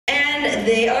and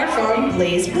they are from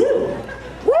Blazblue.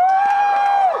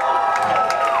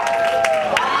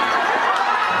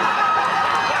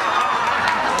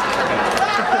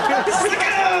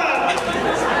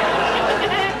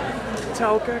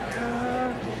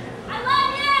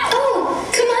 Oh,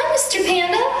 come on, Mr.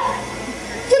 Panda.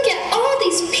 Look at all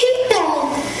these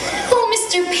people. Oh,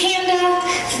 Mr. Panda,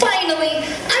 finally,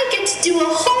 I get to do a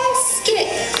whole skit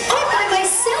all by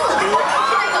myself. And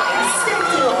I know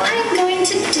exactly what I'm going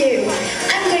to do.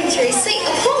 I'm going to recite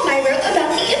a poem I wrote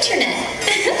about the internet.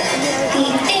 The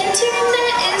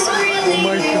internet is really,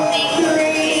 really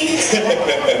great.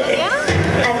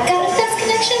 I've got a fast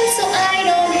connection, so I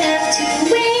don't have to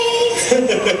wait.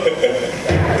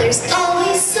 There's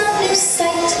always some new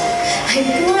site. I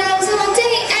browse all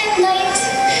day and night.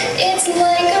 It's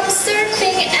like I'm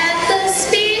surfing at the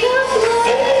speed of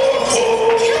light.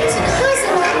 Captain, how's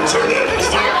it on?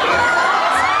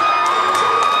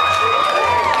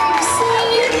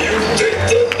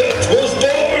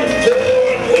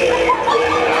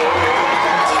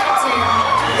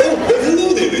 Hello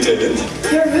there, Lieutenant.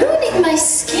 You're ruining my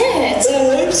skit.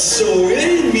 Oh, I'm sorry. I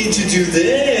didn't mean to do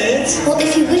that. Well,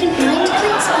 if you wouldn't mind,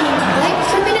 please being quiet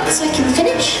for a minute so I can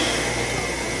finish.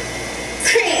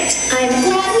 Great. I'm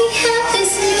glad we have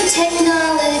this new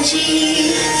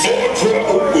technology.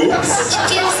 Which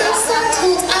gives us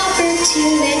untold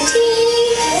opportunity.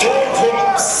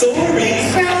 Sorry.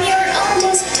 From your own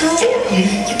desktop,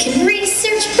 you can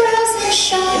research, browse, and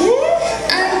shop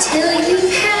until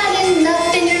you've had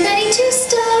enough and you're ready to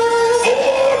stop.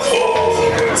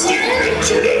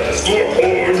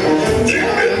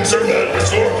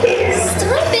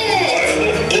 Stop it!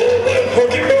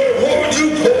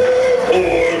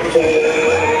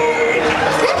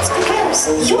 That's gross.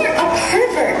 You're a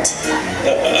pervert.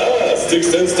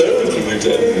 Sticks and stones,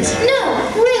 Lieutenant. No,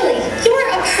 really, you're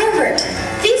a pervert.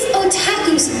 These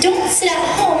otakus don't sit at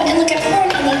home and look at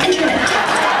porn on the internet.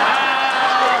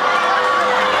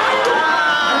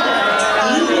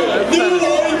 No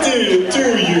idea, do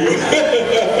you?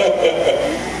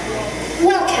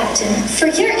 Well, Captain, for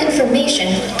your information,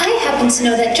 I happen to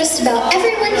know that just about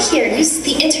everyone here uses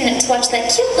the internet to watch that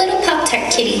cute little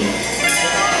Pop-Tart kitty.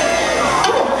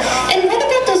 Oh, and what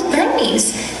about those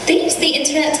bronies? They use the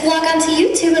internet to log onto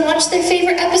YouTube and watch their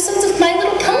favorite episodes of My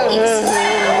Little Ponies.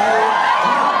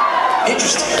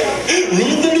 Interesting.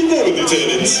 Rule 31,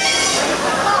 Lieutenant.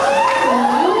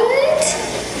 What?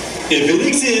 If it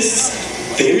exists,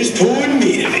 there's porn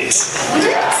made of it.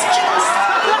 That's just...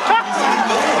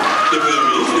 If there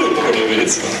is no porn of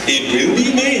it, it will be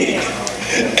made.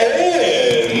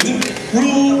 And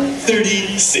rule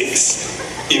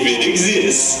 36. If it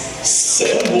exists,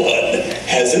 someone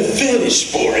has a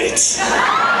fetish for it.